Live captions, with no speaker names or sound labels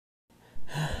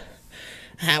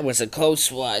That was a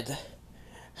close one.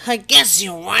 I guess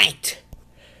you're right.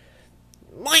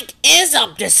 Mike is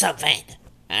up to something,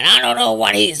 and I don't know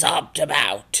what he's up to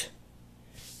about.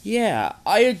 Yeah,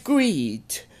 I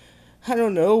agreed. I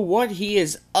don't know what he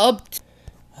is up to.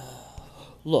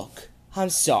 Look, I'm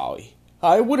sorry.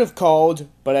 I would have called,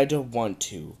 but I don't want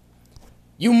to.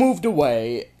 You moved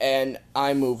away, and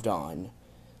I moved on.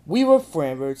 We were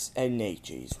friends and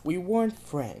natures. We weren't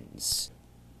friends.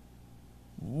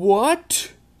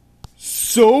 What?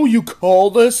 So you call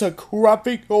this a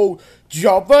crappy old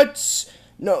jobbits?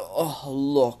 No,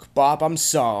 look, Bob, I'm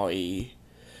sorry.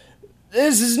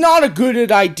 This is not a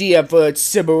good idea for a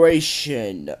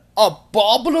separation.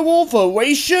 Abominable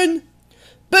variation?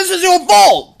 This is your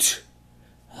fault!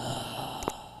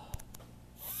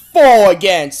 4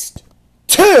 against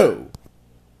 2!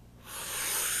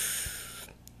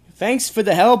 Thanks for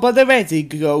the help, other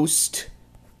anti-ghost.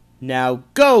 Now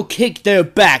go kick their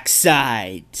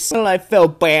backsides. Well, I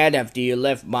felt bad after you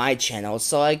left my channel,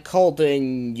 so I called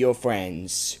in your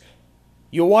friends.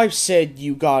 Your wife said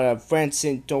you got a friend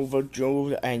sent over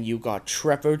Joe and you got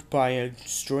trepid by a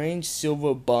strange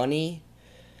silver bunny.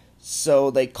 So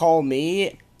they called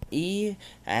me,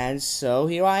 and so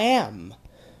here I am.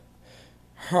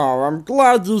 Oh, I'm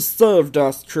glad you saved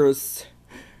us, Chris.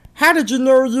 How did you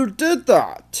know you did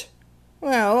that?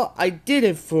 Well, I did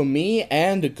it for me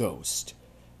and the ghost.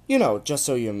 You know, just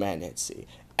so your man would see.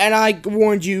 And I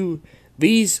warned you,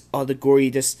 these are the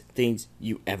greatest things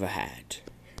you ever had.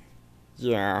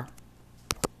 Yeah,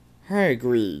 I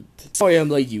agreed. Sorry I'm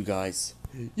late, you guys.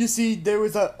 You see, there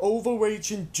was an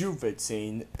overreaching Juvet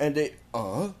scene, and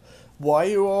why are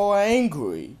you all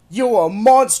angry? You're a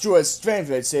monstrous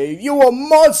fantasy. You're a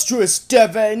monstrous,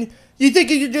 Devin. You think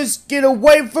you can just get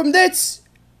away from this?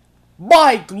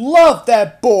 Mike loved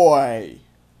that boy.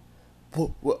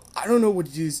 Well, I don't know what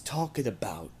he's talking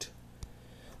about.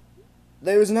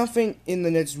 There was nothing in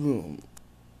the next room.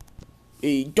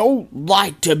 Don't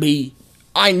lie to me.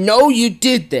 I know you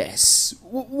did this.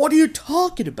 What are you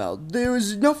talking about? There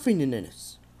is nothing in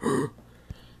it.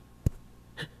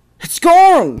 It's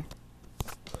gone.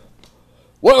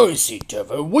 Where is he,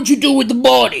 Devin? What'd you do with the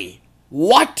body?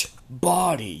 What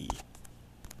body?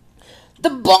 The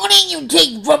body you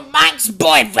take from Mike's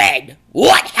boyfriend!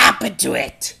 What happened to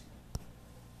it?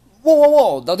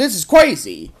 Whoa, now this is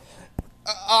crazy.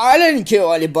 I didn't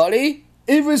kill anybody.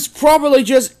 It was probably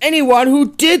just anyone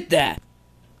who did that.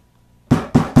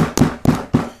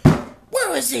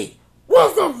 Where is he?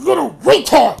 Where's that little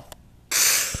retard?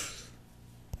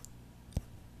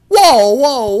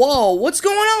 Whoa, what's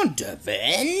going on,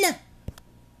 Devin?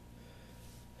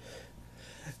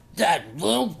 That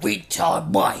little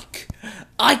retard Mike.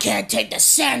 I can't take the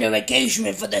sound of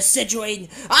engagement for this situation.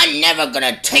 I'm never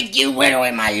gonna take you with her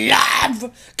in my life.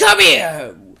 Come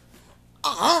here.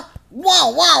 Whoa.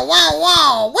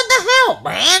 What the hell,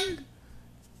 man?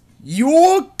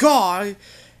 Your guy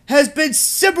has been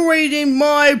separating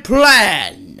my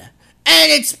plan.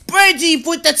 And it's Brandy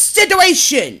with the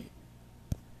situation.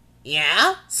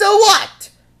 Yeah? So what?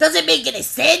 Does it make any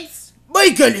sense?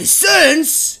 Make any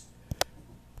sense?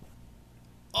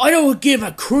 I don't give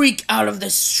a creak out of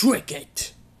this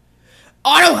cricket.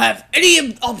 I don't have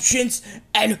any options,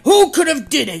 and who could have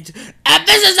did it? And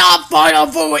this is our final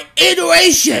for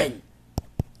iteration.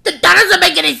 That doesn't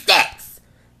make any sense.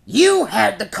 You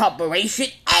have the corporation,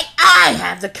 and I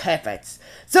have the carpets.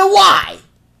 So why?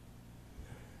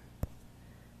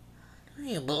 Do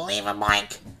you believe it,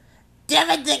 Mike?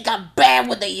 Devin think I'm bad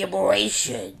with the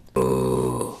liberation.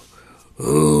 Oh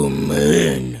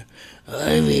man.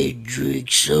 I've had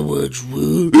drink so much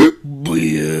beer.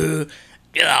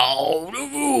 Oh, the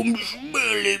room's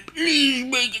smelly. Please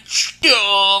make it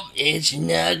stop. It's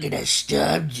not gonna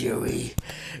stop, Joey.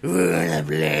 We're on a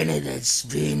planet that's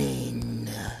spinning.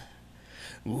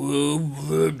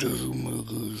 Chris,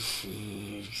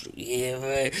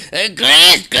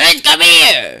 come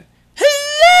here.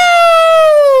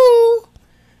 Hello.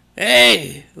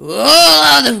 Hey,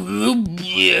 all the root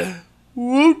beer.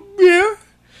 Root beer?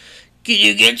 Can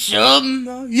you get some?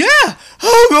 Yeah,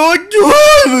 I'm going to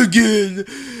drive again.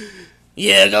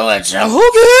 Yeah, go get some.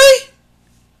 Okay.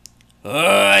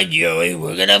 Alright, Joey,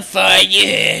 we're gonna find your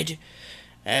head.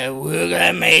 And we're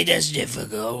gonna make this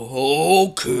difficult.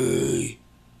 Okay.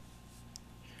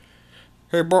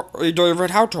 Hey,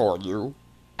 David, how tall are you?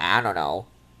 I don't know.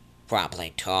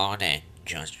 Probably tall and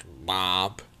just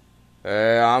Bob.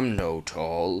 Hey, I'm no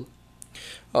tall.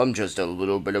 I'm just a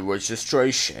little bit of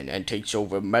registration and takes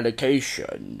over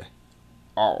medication.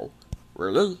 Oh,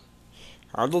 really?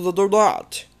 How do they do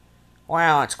that?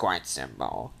 Well, it's quite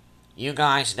simple. You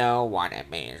guys know what it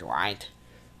means, right?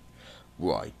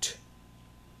 Right.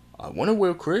 I wonder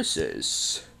where Chris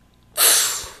is.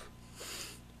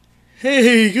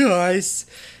 Hey guys,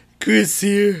 Chris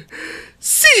here.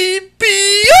 CP!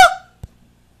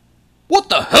 What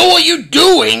the hell are you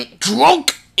doing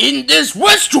drunk in this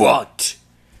restaurant?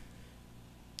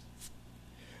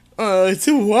 It's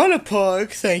a water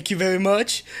park, thank you very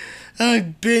much.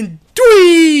 I've been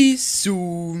 3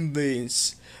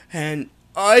 summons, and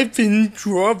I've been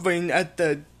driving at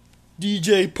the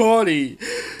DJ party.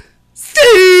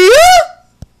 See ya?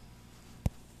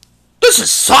 This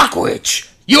is sacrilege!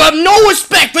 You have no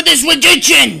respect for this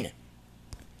religion!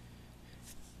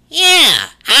 Yeah,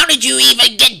 how did you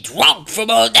even get drunk from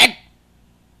all that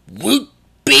root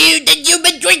beer that you've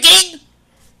been drinking?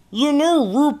 You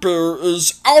know root beer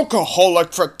is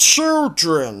alcoholic for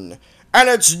children, and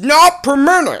it's not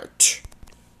permitted.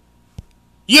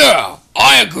 Yeah,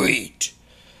 I agreed.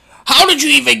 How did you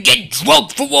even get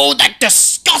drunk from all that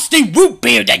disgusting root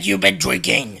beer that you've been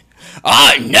drinking?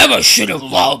 I never should have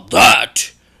allowed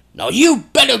that. Now you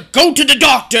better go to the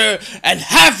doctor and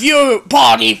have your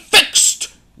body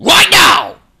fixed right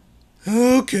now.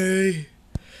 Okay,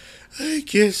 I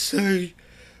guess I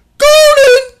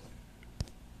golden.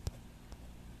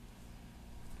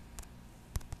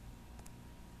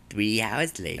 3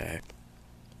 hours later.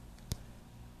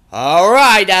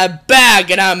 Alright, I'm back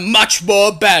and I'm much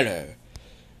more better.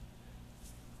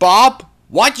 Bob,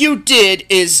 what you did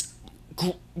is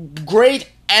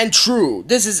great and true.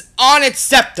 This is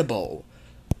unacceptable.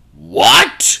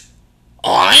 What?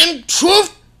 I'm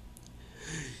truth?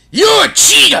 You're a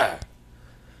cheater.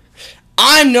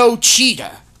 I'm no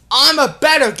cheater. I'm a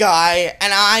better guy,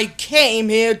 and I came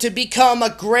here to become a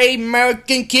great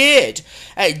American kid.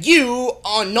 And you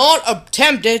are not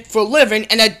attempted for living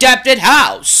in a adapted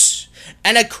house.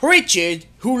 And a creature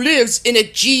who lives in a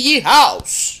GE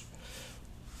house.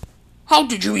 How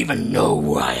did you even know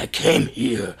why I came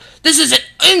here? This is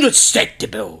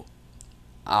unacceptable.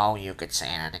 Oh, you could say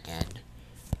that again.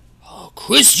 Oh,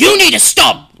 Chris, you need to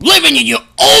stop living in your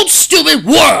old stupid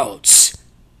worlds.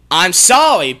 I'm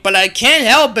sorry, but I can't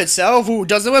help myself who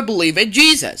doesn't believe in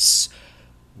Jesus.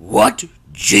 What?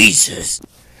 Jesus?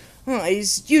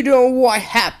 You know what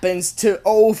happens to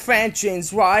old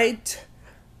fanchons, right?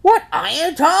 What are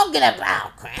you talking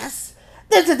about, Chris?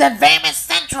 This is the famous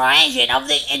Central Asian of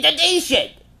the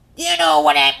Indonesian. You know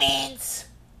what that means?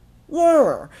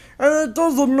 Yeah, and it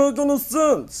doesn't make any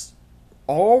sense.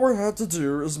 All we had to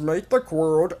do is make the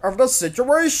world of the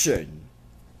situation.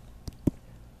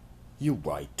 You're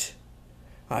right.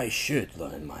 I should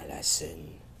learn my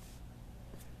lesson.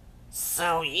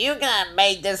 So you're gonna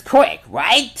make this quick,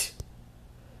 right?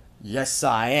 Yes,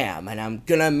 I am, and I'm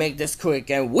gonna make this quick,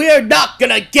 and we're not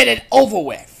gonna get it over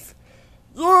with.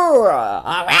 Yeah!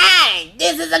 Alright,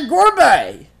 this is a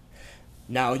gourmet.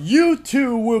 Now you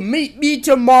two will meet me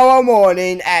tomorrow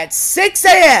morning at 6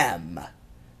 a.m.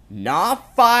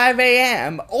 Not 5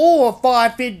 a.m. or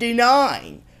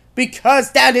 5:59,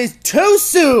 because that is too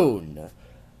soon.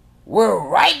 We're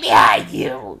right behind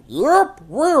you. Yep,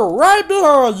 we're right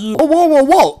behind you. Whoa, whoa, whoa,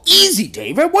 whoa. Easy,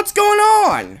 David. What's going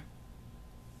on?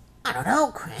 I don't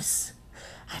know, Chris.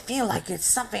 I feel like it's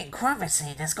something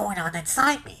promising that's going on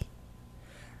inside me.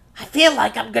 I feel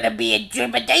like I'm gonna be in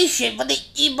trepidation for the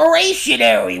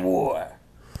Evolutionary War.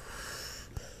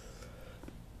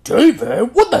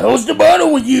 David, what the hell's the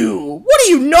matter with you? What are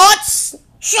you, nuts?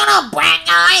 Shut up, black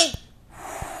guy!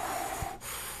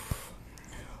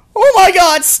 Oh my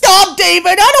god, stop,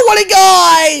 David! I don't want to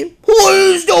die!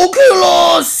 Please don't kill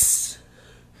us!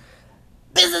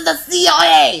 This is the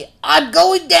CIA! I'm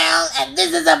going down, and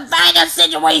this is a final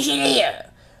situation here!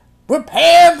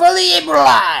 Prepare for the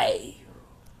Ebola!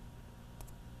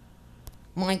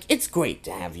 Mike, it's great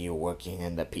to have you working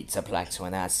in the Pizzaplex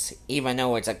with us, even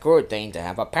though it's a good thing to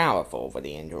have a powerful for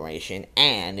the duration,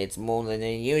 and it's more than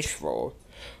useful.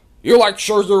 You like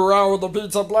shows you around with the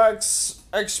Pizzaplex,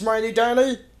 ex-mighty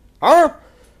Danny? Huh?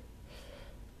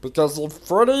 Because if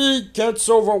Freddy gets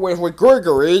over with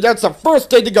Gregory, that's the first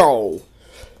day to go.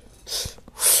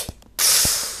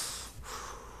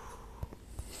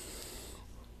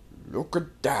 Look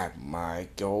at that,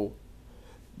 Michael.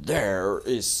 There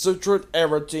is secret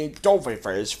everything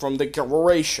Dollface from the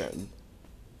Corporation.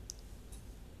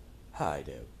 Hi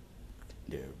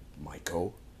there,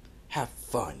 Michael. Have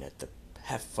fun at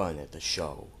the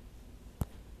show.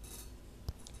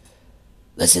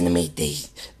 Listen to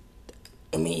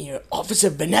me, Officer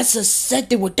Vanessa said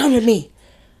they were done with me.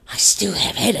 I still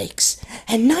have headaches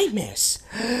and nightmares.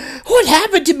 What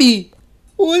happened to me?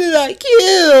 What did I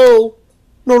kill?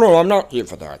 No, I'm not here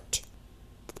for that.